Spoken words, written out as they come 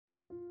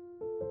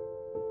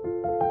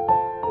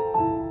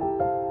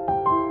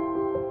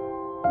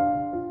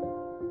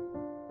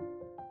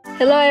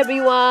Hello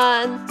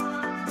everyone!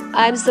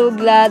 I'm so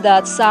glad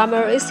that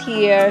summer is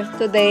here.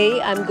 Today,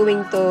 I'm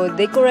going to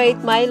decorate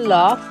my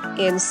loft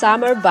in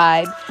summer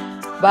vibe.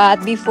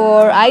 But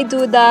before I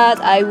do that,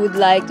 I would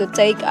like to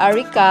take a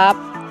recap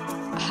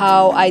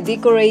how I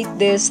decorate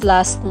this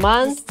last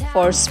month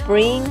for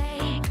spring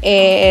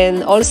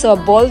and also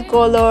bold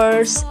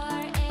colors.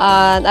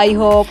 And I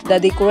hope the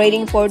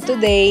decorating for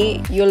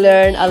today, you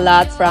learn a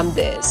lot from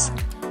this.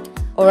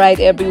 Alright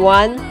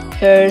everyone,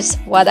 here's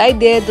what I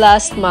did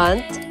last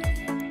month.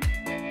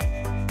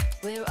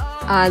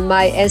 And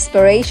my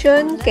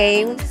inspiration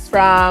came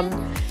from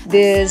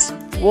this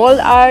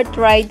wall art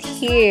right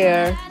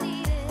here.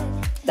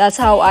 That's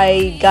how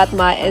I got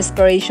my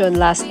inspiration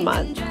last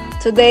month.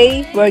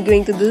 Today, we're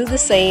going to do the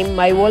same.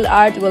 My wall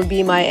art will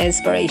be my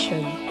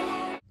inspiration.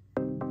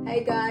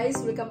 Hey guys,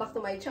 welcome back to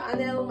my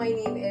channel. My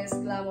name is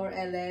Glamour.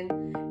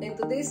 In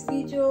today's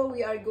video,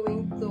 we are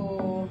going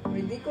to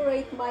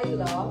redecorate my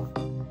loft.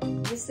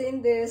 You've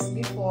seen this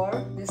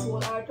before. This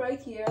wall art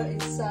right here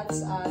is such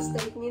a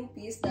statement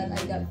piece that I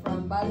got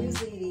from Value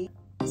City.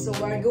 So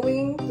we're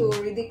going to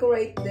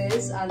redecorate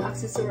this and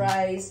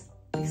accessorize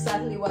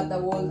exactly what the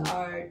wall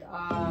art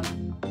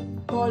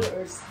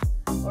colors.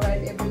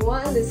 Alright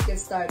everyone, let's get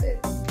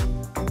started.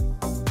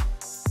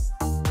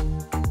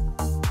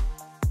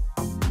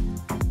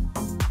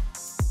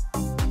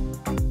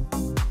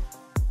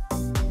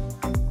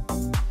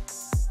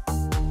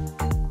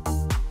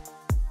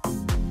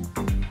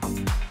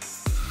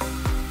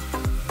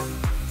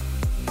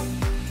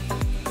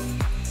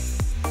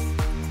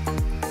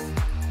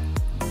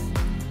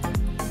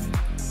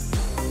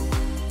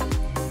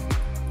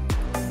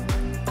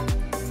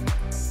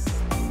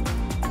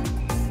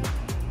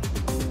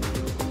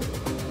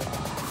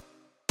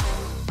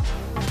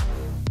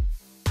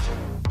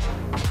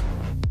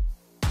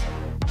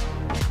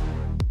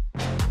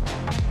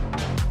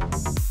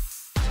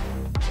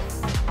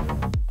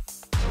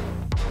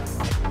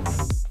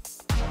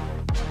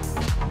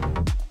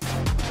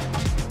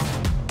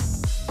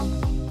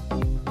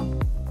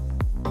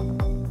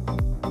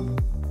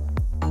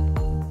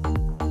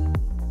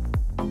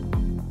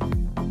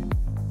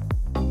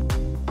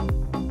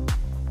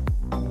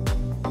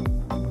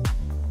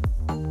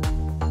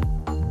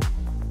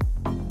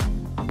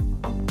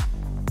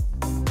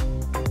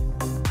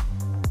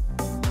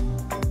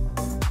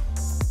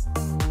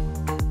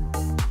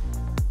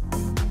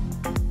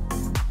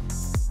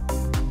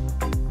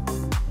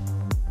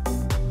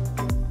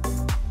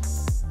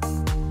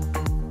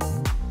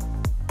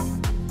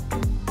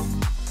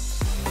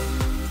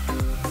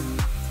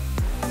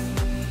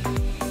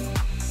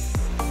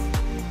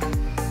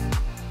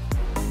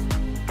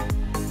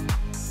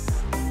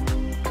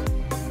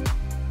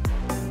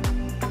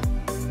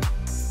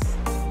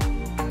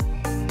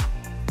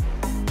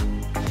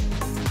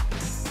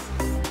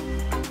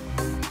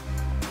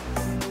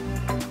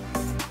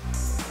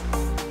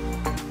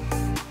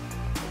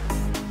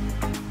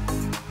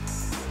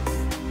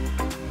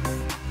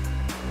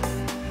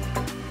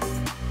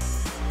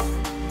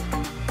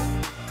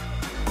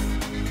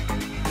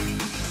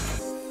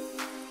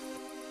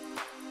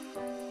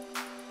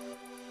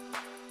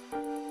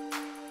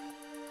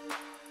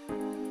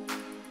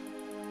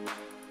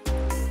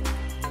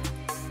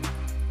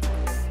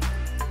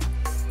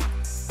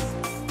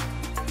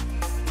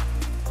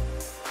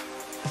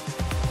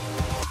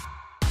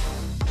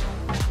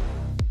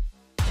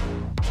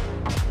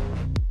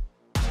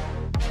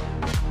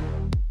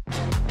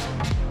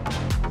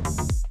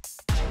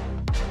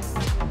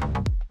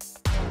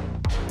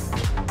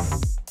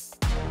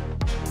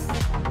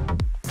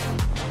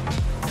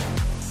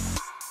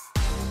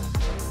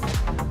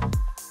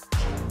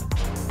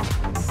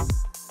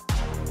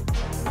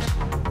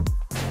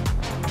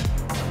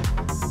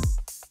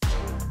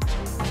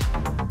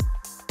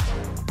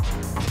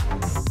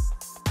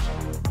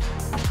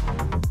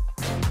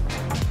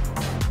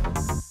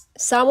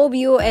 Some of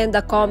you in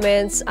the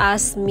comments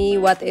asked me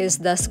what is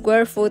the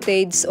square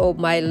footage of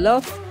my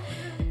loft.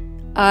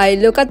 I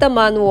look at the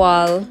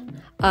manual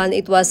and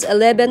it was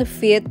 11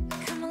 feet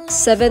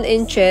 7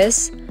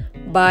 inches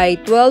by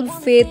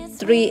 12 feet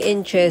 3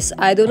 inches.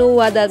 I don't know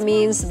what that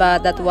means,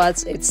 but that's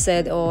what it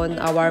said on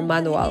our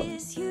manual.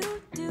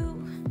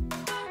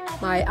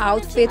 My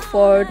outfit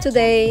for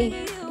today,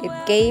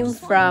 it came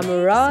from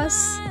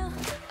Ross,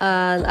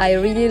 and I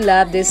really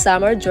love this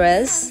summer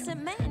dress.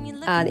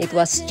 And it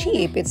was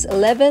cheap. It's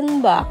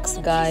 11 bucks,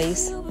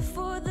 guys.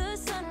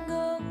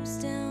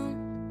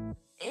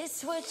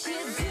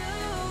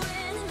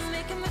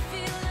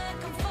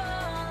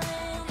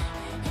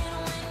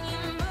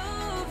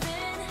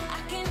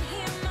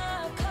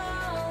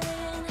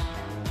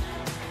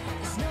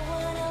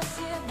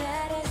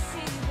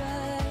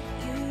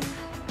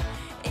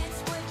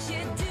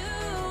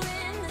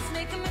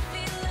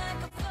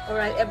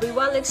 Alright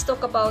everyone, let's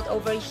talk about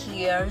over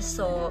here.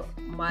 So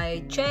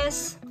my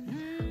chest,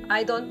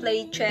 I don't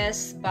play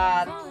chess,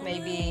 but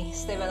maybe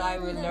Steve and I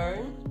will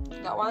learn.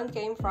 That one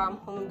came from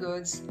Home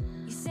Goods.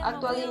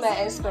 Actually,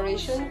 my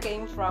inspiration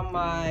came from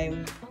my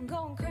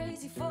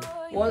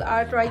wall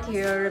art right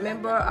here.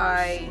 Remember,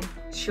 I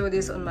showed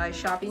this on my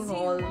shopping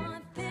haul,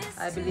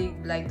 I believe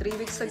like 3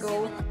 weeks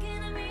ago.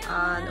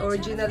 And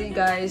originally,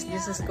 guys,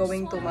 this is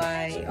going to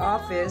my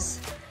office,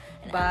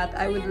 but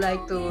I would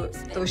like to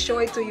show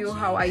it to you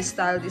how I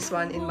style this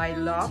one in my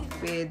loft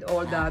with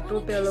all the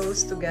two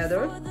pillows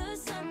together.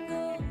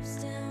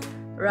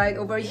 Right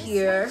over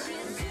here,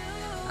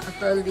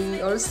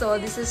 actually, also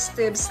this is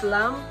Steve's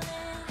lamp.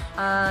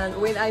 And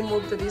when I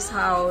moved to this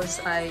house,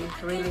 I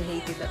really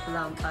hated that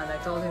lamp, and I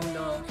told him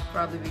no,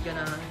 probably we're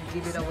gonna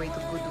give it away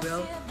to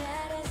Goodwill,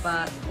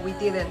 but we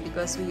didn't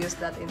because we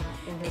used that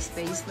in his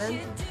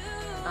basement.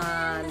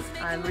 And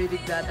I'm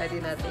really glad I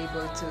did not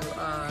able to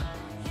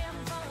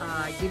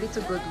give it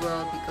to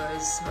Goodwill,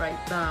 because right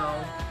now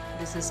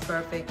this is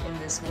perfect in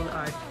this wall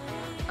art.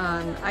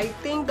 And I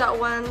think that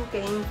one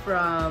came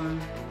from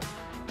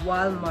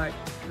Walmart,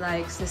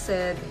 like he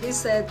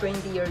said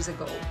 20 years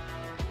ago.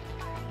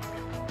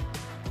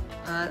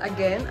 And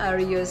again, I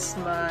reuse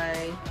my,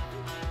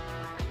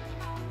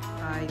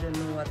 I don't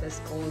know what it's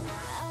called,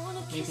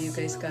 maybe you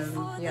guys can,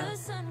 yeah,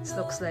 it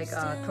looks like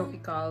a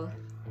tropical.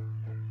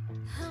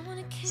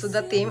 So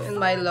the theme in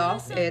my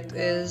loft, it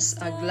is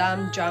a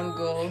glam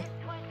jungle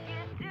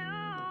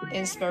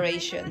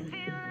inspiration.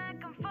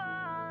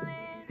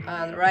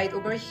 And right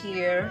over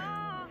here,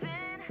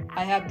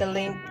 I have the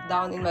link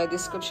down in my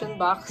description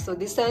box. So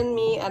they sent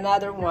me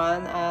another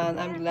one, and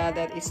I'm glad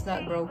that it's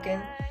not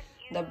broken.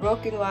 The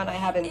broken one, I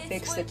haven't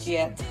fixed it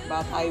yet,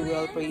 but I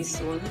will pretty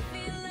soon.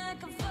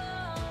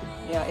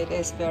 Yeah, it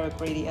is very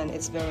pretty and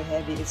it's very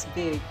heavy, it's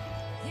big.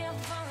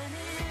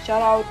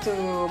 Shout out to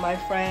my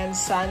friend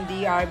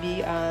Sandy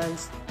RB, and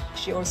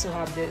she also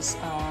have this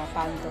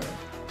panther.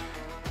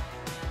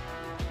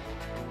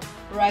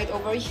 Right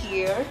over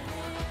here,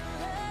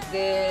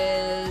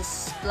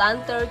 this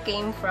planter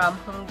came from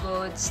Home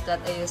Goods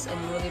that is a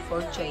newly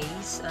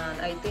purchased,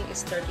 and I think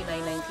it's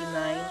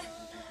 $39.99.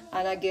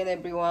 And again,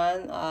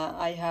 everyone,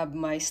 I have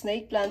my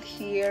snake plant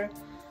here.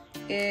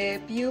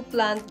 If you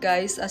plant,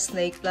 guys, a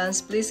snake plants,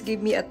 please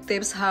give me a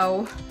tips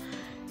how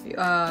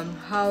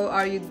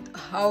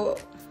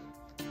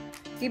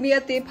give me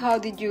a tip, how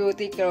did you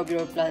take care of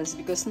your plants,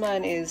 because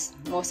mine is,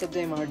 most of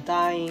them are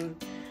dying.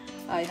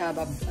 I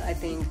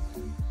think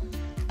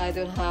I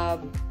don't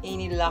have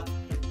any luck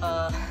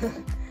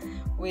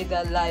with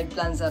the live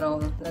plants at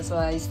all. That's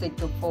why I stick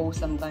to faux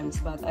sometimes,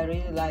 but I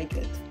really like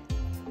it.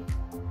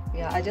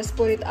 Yeah, I just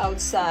put it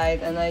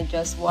outside and I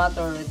just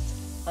water it,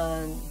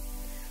 and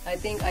I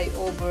think I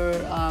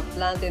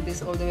planted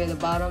this all the way at the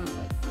bottom.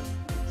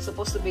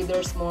 Supposed to be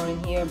there's more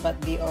in here, but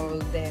they are all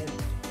dead.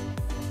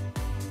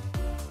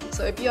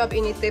 So if you have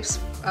any tips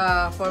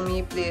for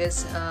me,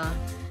 please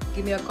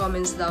give me a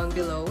comments down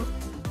below.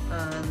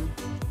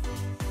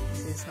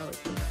 This is how it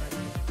looks like.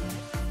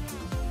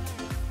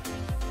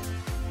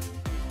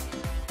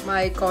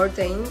 My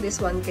curtain, this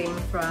one came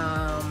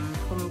from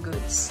Home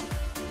Goods.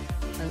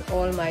 And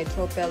all my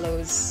throw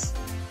pillows,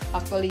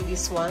 actually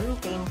this one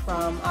came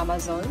from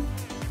Amazon.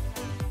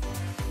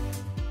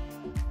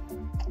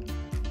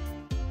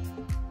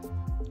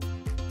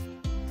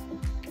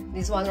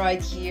 This one right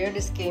here,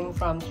 this came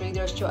from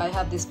Trader Joe. I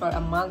have this for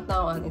a month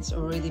now and it's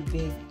already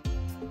big.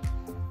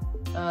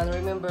 And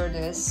remember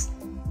this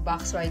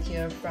box right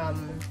here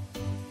from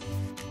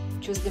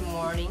Tuesday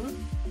morning.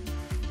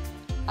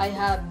 I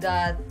have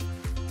that,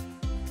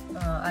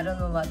 I don't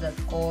know what that's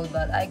called,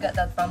 but I got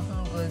that from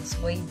Home Goods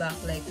way back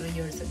like 3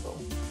 years ago.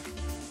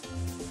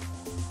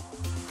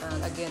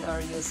 And again,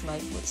 I use my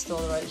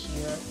footstool right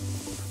here.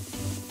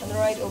 And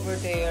right over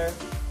there,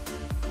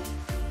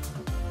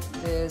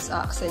 this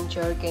accent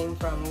chair came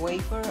from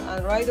Wafer.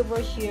 And right over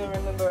here,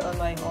 remember on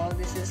my haul,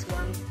 this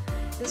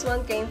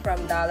one came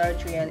from Dollar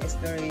Tree, and it's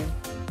very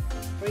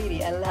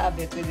pretty. I love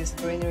it with this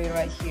greenery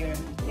right here.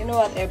 You know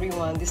what,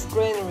 everyone, this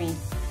greenery,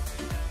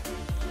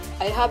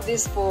 I have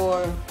this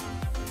for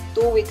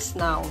 2 weeks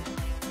now.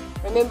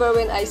 Remember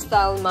when I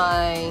styled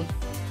my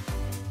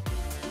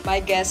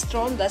guest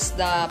room, that's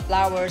the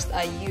flowers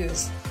I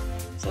use.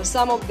 So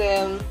some of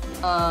them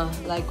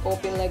like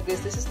open like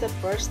this. This is the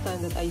first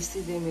time that I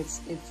see them.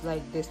 It's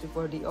like this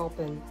before they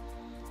open.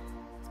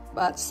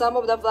 But some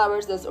of the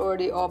flowers that's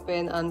already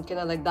open and kind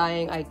of like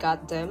dying, I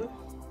got them.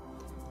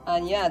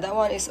 And yeah, that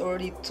one is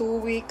already 2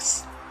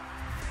 weeks.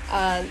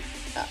 And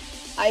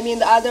I mean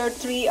the other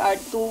 3 are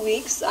 2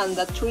 weeks, and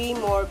the 3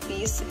 more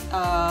piece.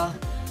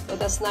 So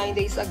that's 9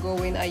 days ago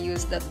when I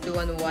used that blue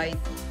and white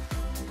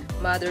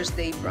Mother's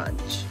Day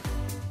brunch.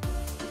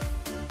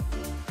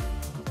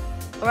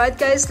 Alright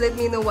guys, let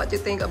me know what you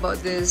think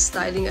about these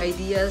styling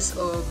ideas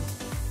of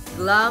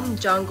glam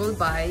jungle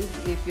vibe,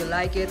 if you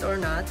like it or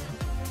not.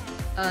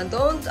 And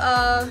don't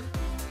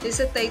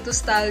hesitate to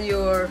style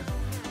your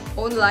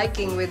own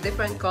liking with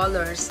different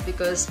colors,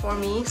 because for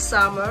me,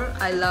 summer,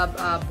 I love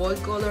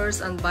bold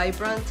colors and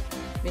vibrant,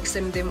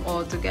 mixing them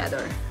all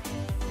together.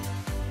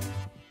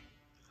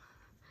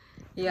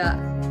 Yeah,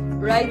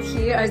 right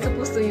here, I'm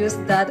supposed to use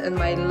that in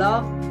my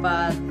loft,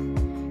 but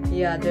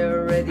Yeah,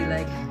 they're already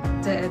like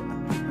dead.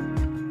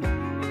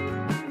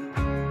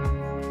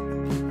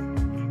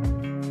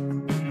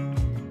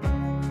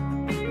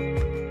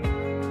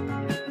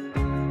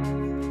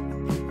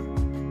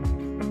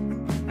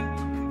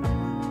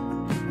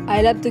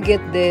 I love to get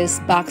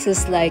these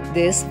boxes like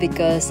this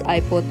because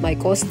I put my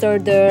coaster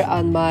there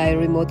and my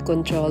remote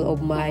control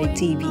of my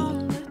TV.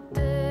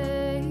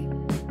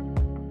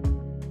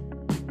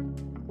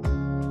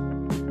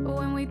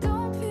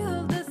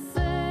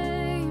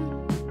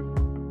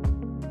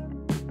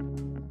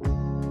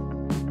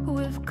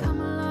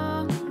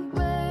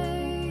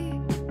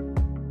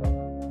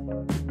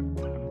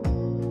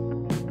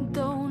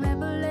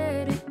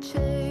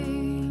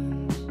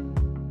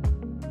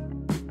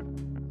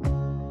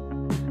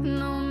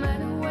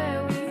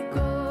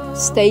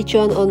 Stay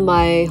tuned on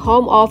my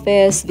home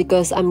office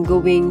because I'm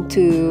going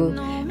to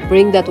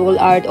bring that wall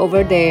art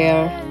over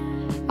there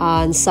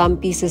and some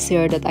pieces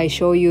here that I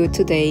show you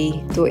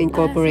today to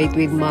incorporate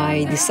with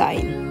my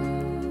design.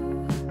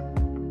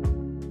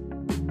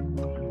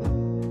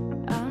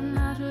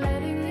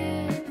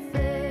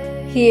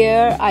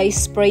 Here I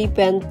spray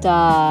paint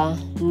the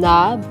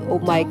knob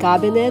of my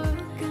cabinet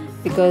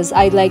because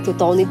I like to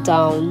tone it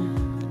down.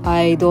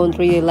 I don't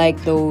really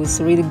like those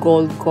really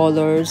gold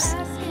colors.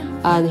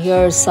 And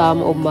here are some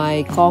of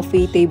my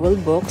coffee table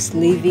books,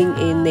 Living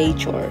in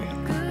Nature.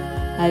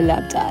 I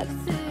love that.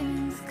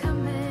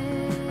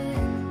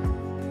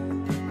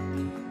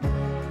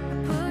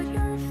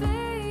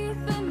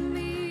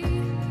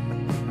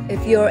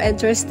 If you're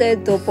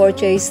interested to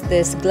purchase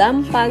this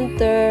Glam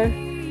Panther,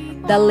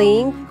 the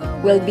link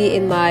will be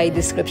in my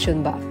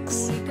description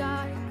box.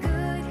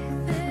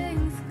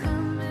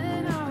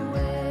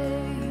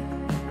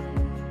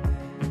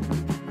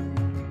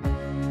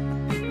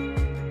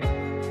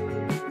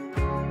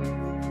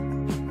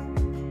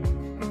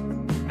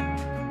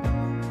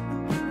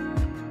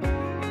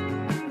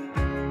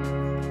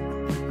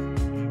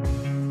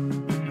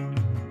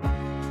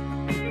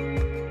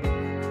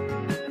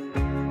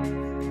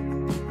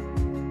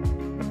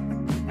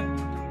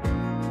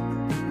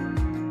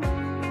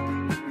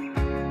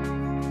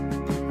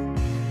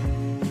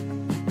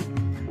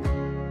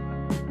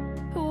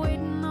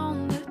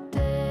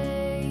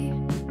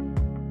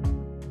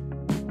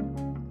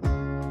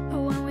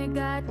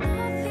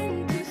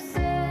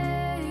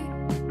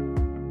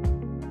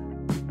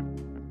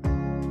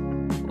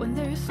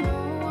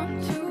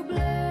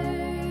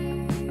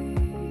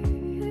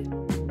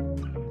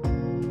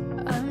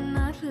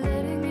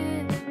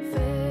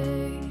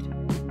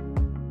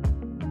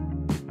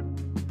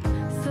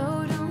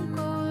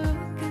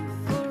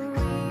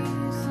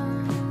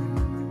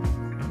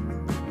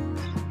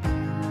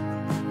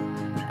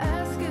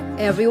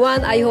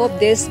 Everyone, I hope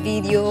this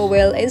video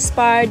will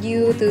inspire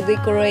you to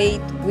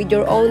decorate with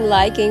your own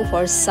liking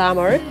for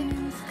summer.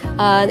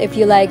 And if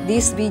you like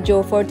this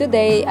video for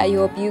today, I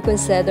hope you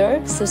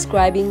consider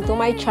subscribing to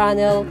my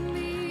channel.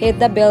 Hit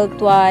the bell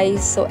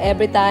twice so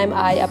every time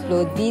I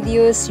upload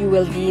videos, you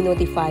will be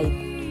notified.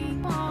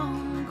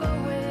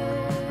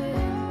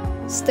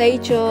 Stay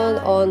tuned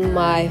on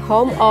my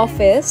home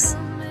office.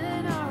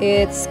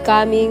 It's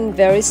coming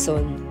very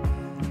soon.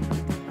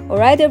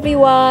 Alright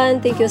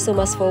everyone, thank you so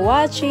much for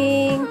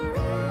watching.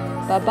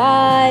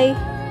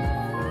 Bye-bye.